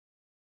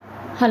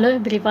Hello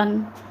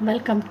everyone,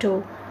 welcome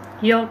to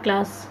Your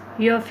Class,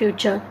 Your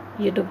Future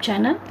YouTube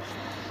channel.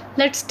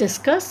 Let's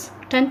discuss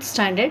 10th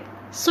standard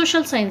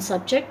social science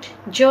subject,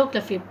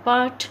 geography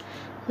part,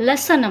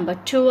 lesson number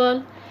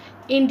 12,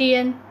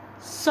 Indian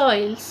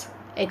soils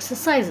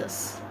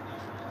exercises.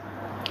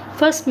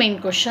 First main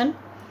question,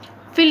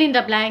 fill in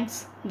the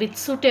blanks with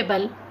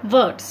suitable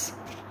words.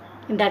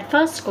 In that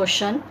first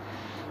question,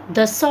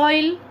 the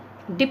soil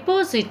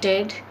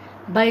deposited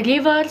by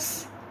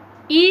rivers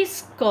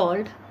is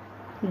called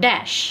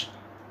dash,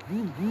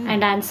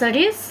 and answer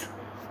is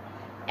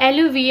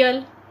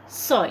alluvial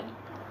soil.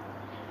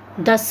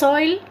 The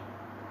soil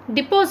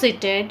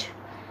deposited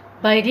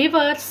by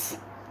rivers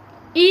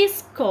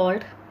is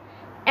called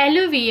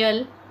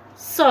alluvial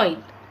soil.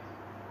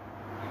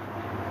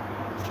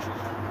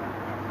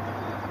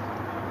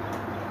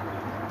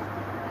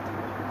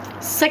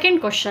 Second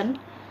question,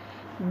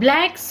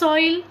 black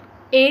soil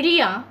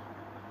area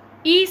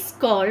is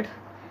called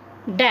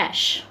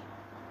dash.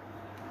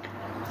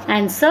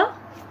 Answer,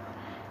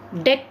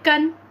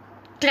 Deccan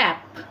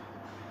Trap.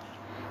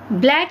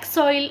 Black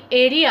soil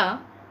area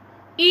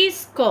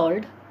is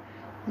called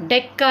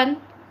Deccan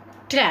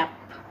Trap.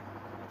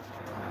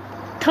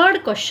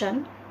 Third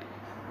question,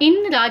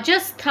 in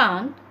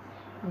Rajasthan,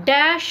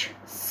 dash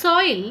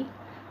soil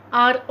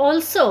are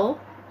also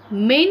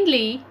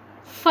mainly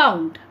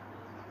found.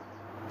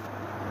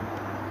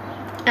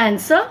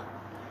 Answer,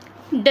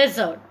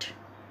 desert.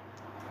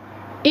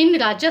 In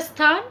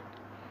Rajasthan,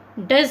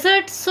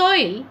 desert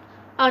soil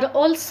are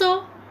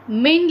also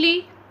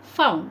mainly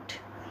found.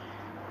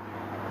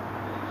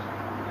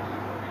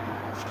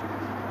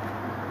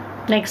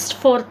 Next,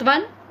 fourth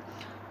one,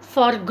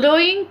 for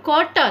growing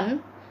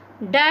cotton,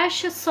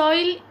 dash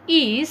soil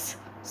is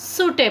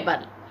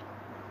suitable.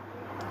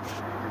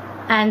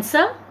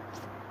 Answer,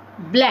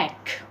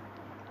 black.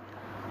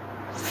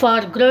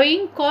 For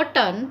growing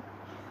cotton,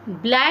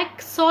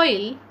 black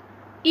soil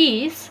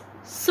is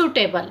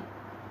suitable.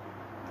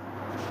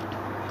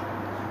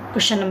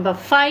 Question number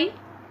 5.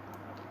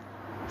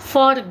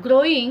 For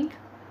growing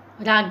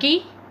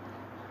ragi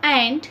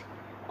and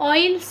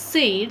oil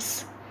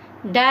seeds,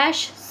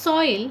 dash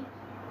soil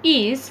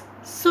is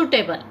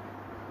suitable.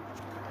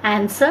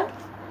 Answer,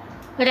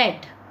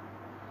 red.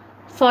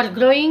 For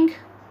growing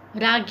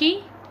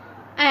ragi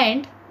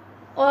and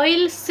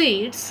oil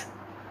seeds,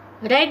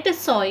 red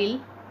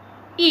soil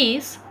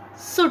is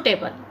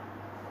suitable.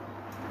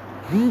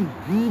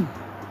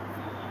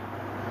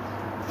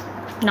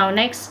 Now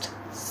next,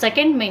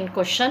 second main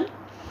question,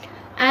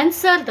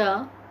 answer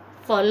the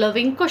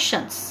following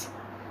questions.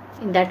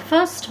 In that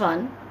first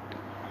one,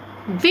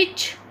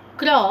 which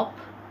crop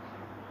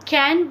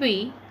can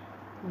we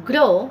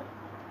grow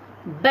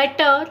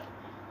better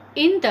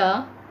in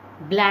the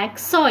black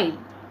soil?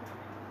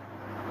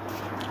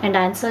 And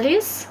answer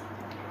is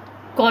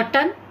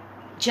cotton,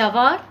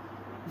 jawar,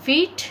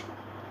 wheat,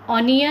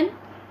 onion,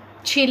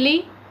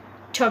 chili,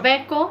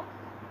 tobacco,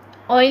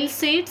 oil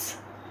seeds,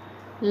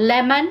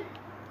 lemon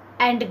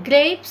and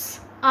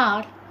grapes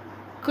are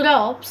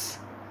crops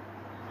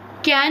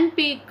can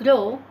be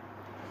grow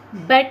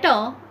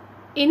better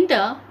in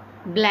the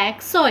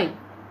black soil.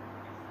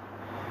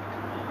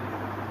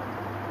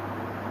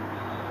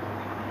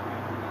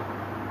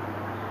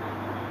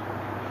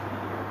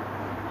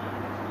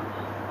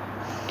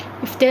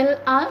 If they'll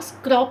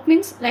ask crop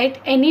means write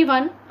any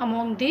one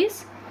among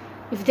these.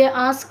 If they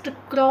asked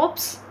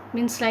crops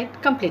means write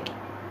completely.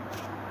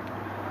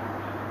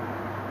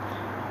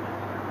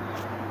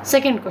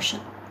 Second question,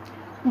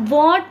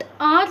 what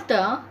are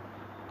the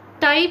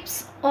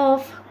types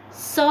of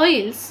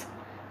soils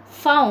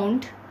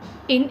found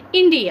in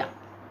India?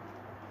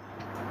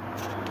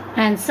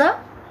 Answer,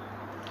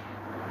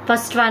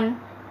 first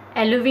one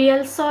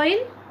alluvial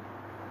soil,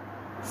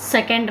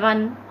 second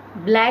one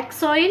black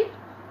soil,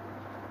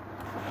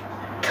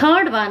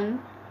 third one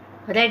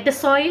red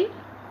soil,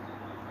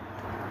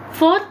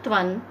 fourth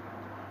one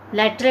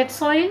laterite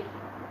soil,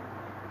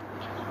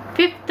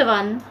 fifth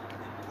one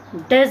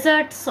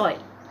desert soil,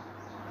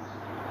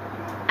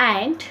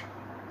 and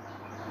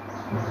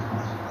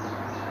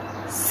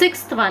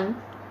sixth one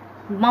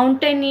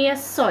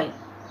mountainous soil.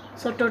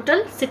 So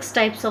total 6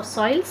 types of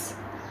soils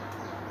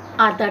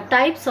are the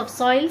types of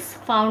soils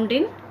found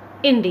in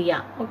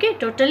India. Okay,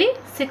 totally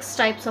 6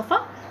 types of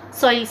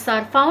soils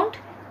are found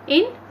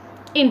in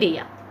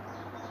India.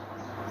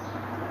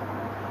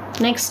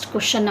 Next,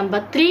 question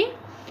number 3,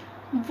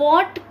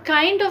 what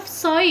kind of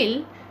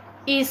soil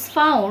is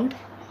found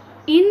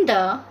in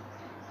the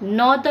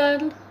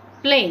northern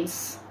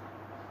plains?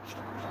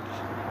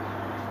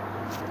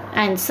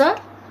 Answer,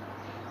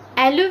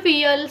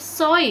 alluvial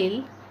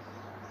soil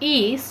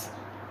is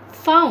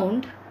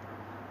found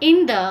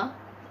in the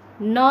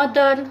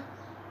northern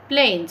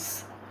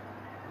plains.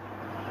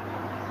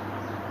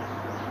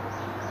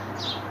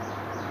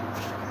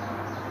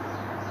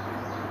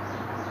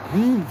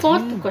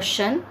 Fourth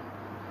question,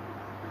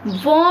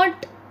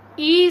 what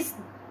is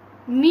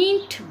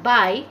meant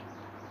by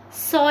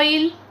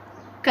soil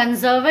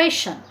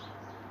conservation?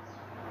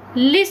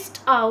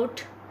 List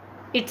out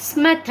its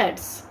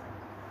methods.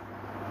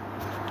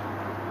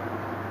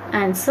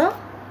 Answer: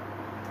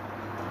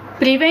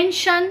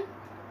 prevention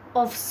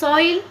of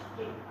soil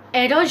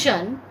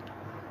erosion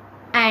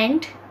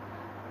and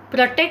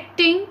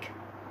protecting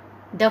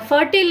the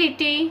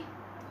fertility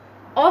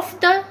of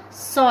the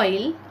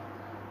soil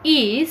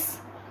is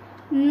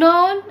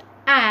known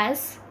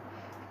as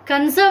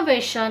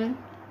conservation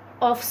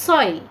of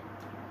soil.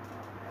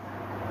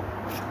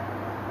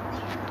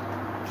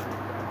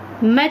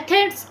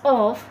 Methods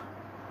of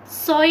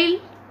soil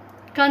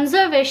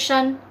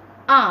conservation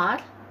are: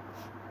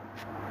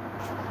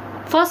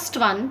 first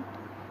one,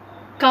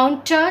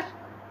 counter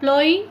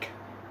plowing;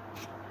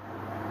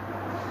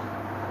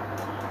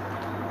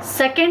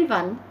 second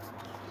one,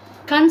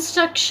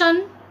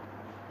 construction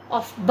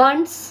of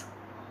bunds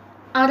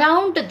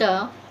around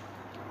the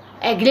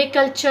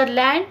agriculture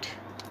land;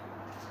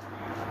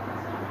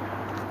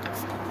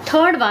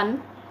 third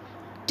one,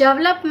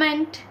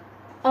 development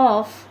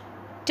of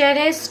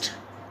terraced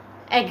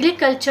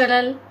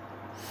agricultural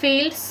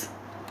fields;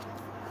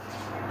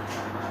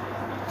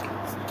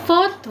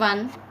 fourth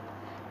one,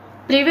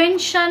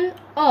 prevention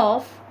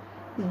of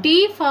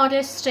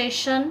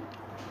deforestation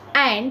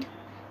and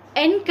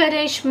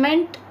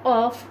encouragement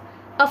of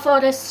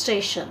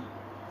afforestation.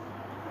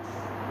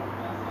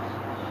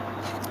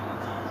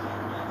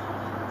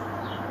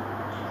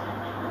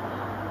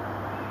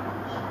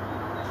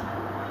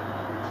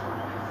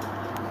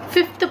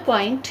 Fifth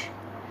point,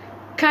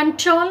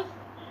 control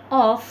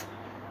of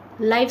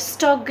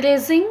livestock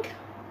grazing.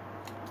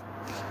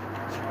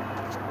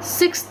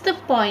 Sixth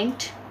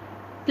point,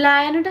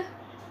 planned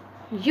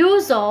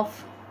use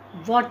of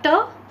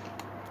water.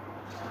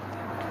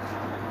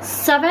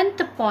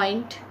 Seventh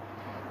point,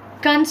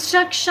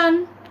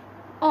 construction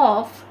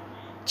of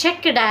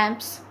check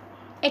dams,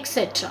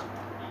 etc.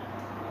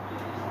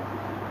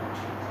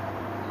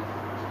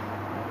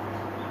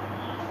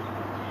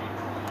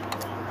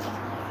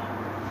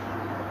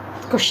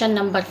 Question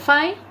number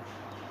 5.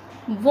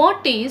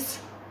 What is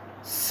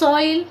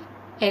soil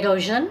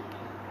erosion?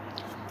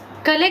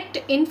 Collect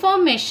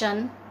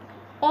information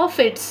of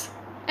its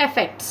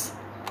effects.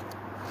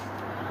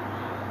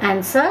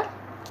 Answer: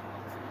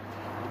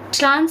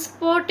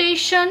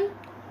 transportation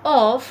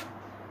of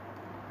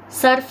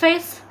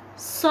surface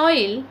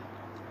soil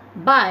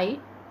by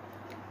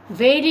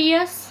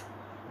various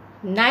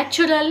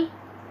natural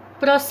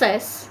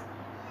process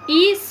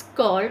is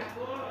called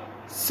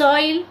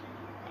soil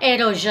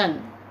erosion.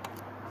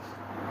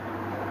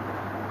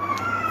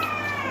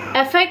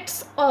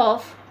 Effects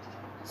of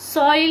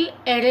soil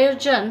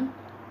erosion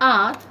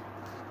are: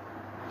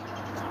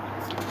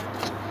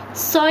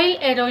 soil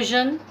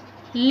erosion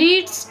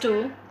leads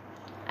to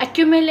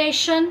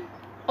accumulation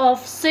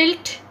of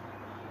silt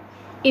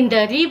in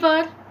the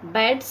river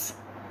beds,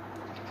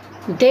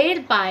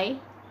 thereby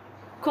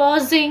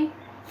causing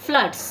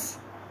floods.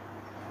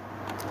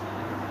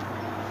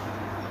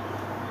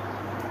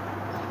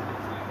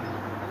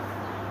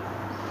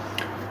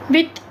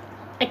 With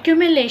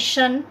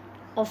accumulation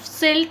of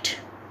silt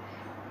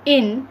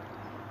in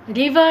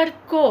river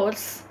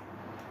course,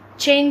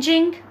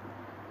 changing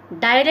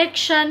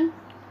direction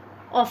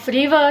of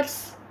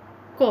river's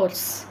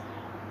course.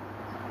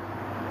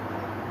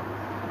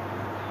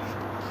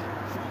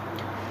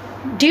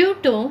 Due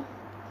to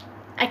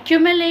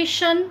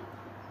accumulation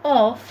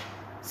of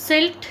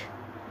silt,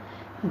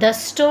 the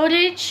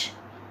storage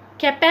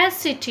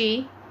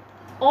capacity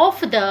of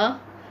the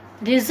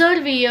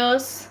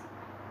reservoirs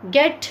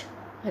get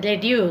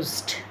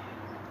reduced.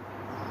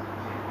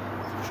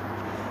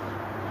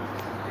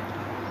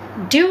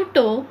 Due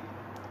to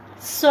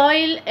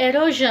soil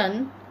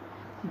erosion,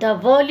 the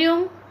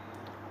volume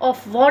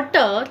of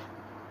water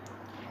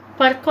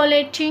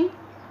percolating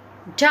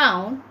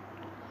down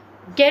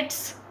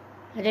gets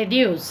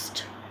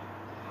reduced.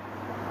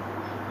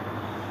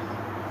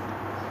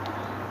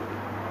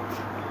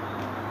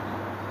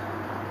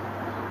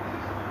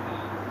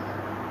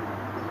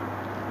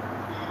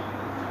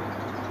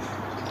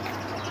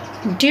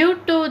 Due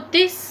to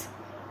this,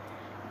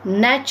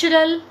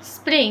 natural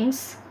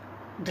springs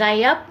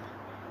dry up.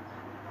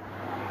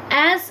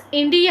 As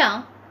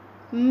India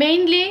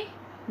mainly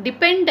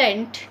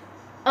dependent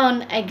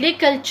on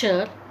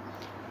agriculture,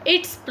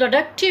 its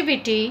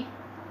productivity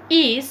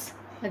is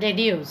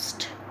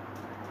reduced.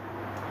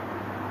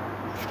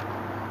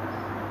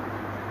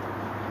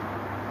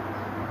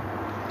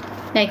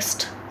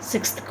 Next,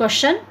 sixth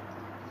question.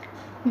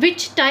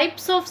 Which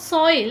types of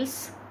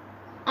soils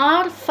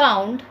are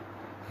found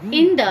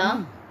in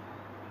the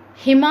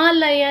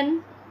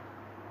Himalayan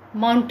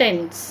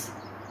mountains?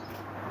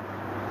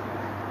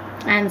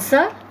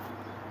 Answer: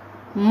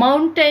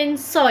 mountain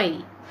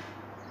soil.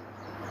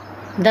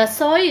 The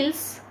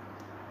soils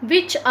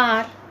which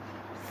are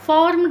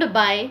formed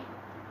by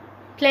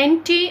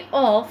plenty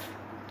of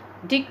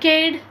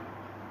decayed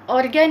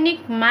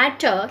organic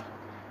matter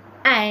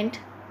and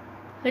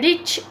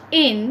rich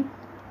in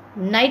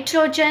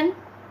nitrogen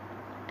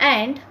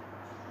and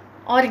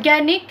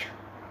organic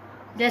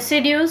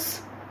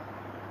residues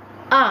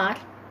are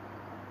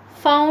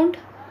found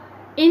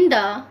in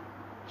the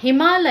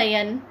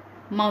Himalayan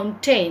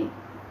mountain.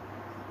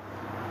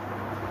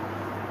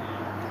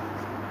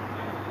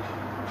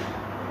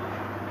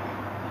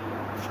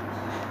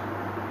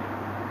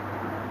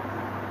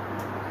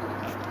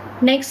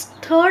 Next,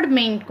 third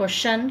main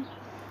question,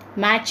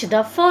 match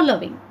the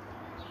following.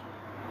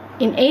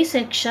 In A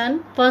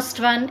section, first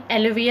one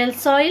alluvial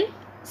soil,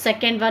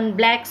 second one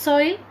black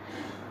soil,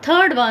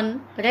 third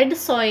one red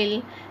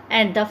soil,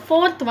 and the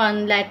fourth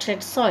one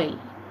laterite soil.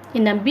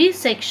 In a B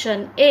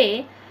section,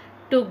 A,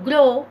 to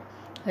grow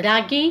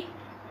ragi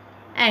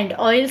and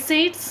oil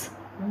seeds,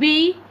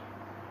 B,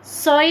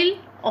 soil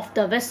of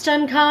the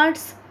Western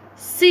Ghats,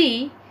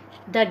 C,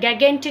 the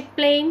Gangetic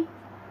Plain,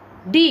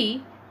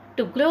 D,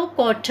 to grow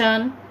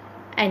cotton,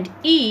 and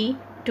E,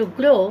 to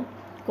grow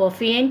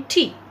coffee and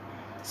tea.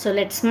 So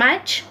let's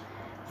match.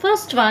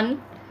 First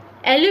one,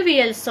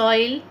 alluvial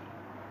soil,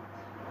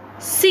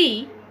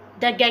 C,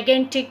 the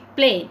Gangetic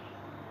Plain.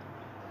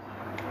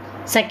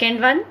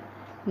 Second one,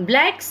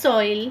 black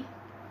soil,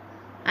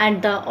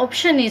 and the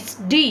option is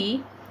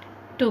D,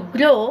 to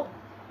grow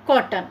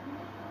cotton.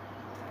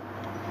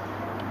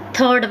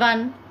 Third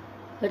one,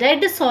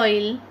 red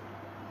soil,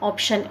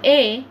 option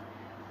A,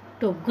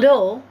 to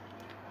grow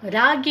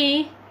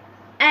ragi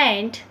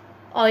and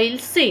oil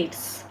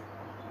seeds.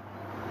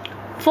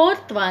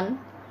 Fourth one,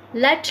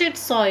 laterite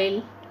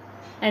soil,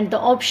 and the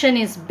option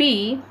is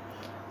B,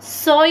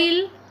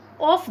 soil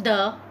of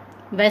the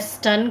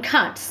Western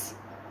Ghats.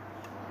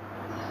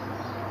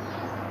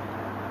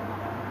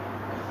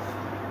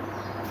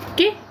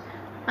 Okay,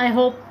 I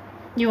hope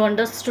you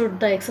understood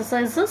the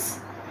exercises.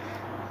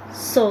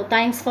 So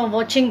thanks for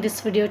watching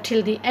this video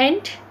till the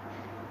end.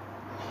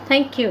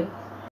 Thank you.